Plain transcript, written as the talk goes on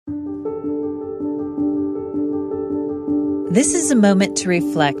This is a moment to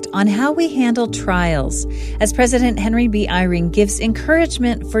reflect on how we handle trials as President Henry B. Eyring gives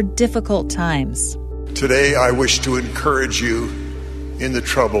encouragement for difficult times. Today, I wish to encourage you in the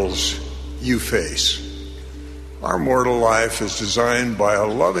troubles you face. Our mortal life is designed by a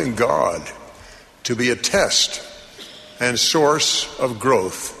loving God to be a test and source of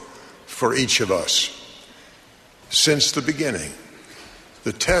growth for each of us. Since the beginning,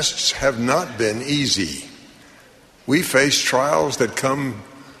 the tests have not been easy. We face trials that come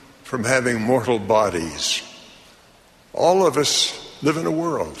from having mortal bodies. All of us live in a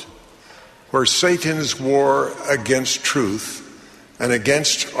world where Satan's war against truth and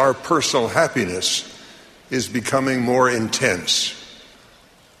against our personal happiness is becoming more intense.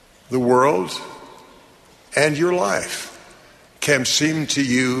 The world and your life can seem to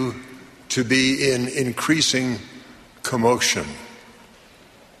you to be in increasing commotion.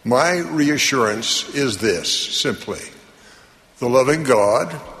 My reassurance is this, simply. The loving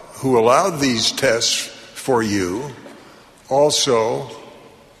God who allowed these tests for you also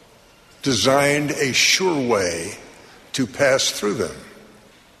designed a sure way to pass through them.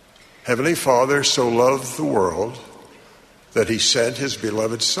 Heavenly Father so loved the world that he sent his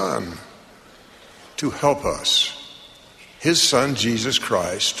beloved Son to help us. His Son, Jesus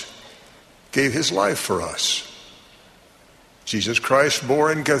Christ, gave his life for us. Jesus Christ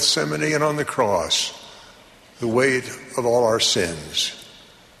bore in Gethsemane and on the cross the weight of all our sins.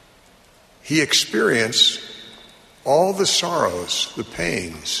 He experienced all the sorrows, the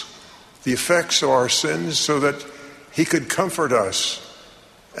pains, the effects of our sins so that he could comfort us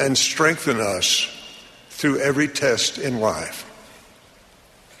and strengthen us through every test in life.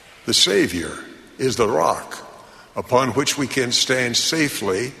 The Savior is the rock upon which we can stand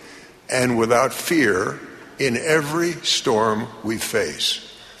safely and without fear in every storm we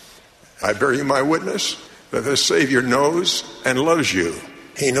face. I bear you my witness that the Savior knows and loves you.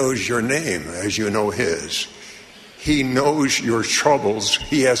 He knows your name as you know his. He knows your troubles.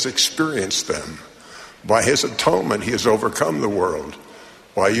 He has experienced them. By his atonement, he has overcome the world.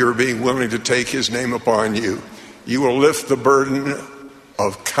 By your being willing to take his name upon you, you will lift the burden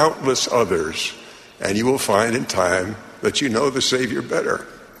of countless others, and you will find in time that you know the Savior better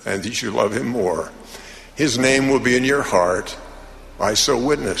and that you love him more. His name will be in your heart. I so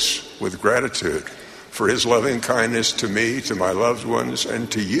witness with gratitude for his loving kindness to me, to my loved ones, and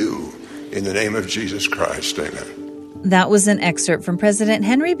to you, in the name of Jesus Christ. Amen. That was an excerpt from President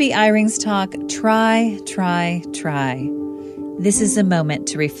Henry B. Eyring's talk, Try, Try, Try. This is a moment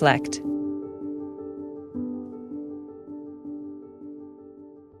to reflect.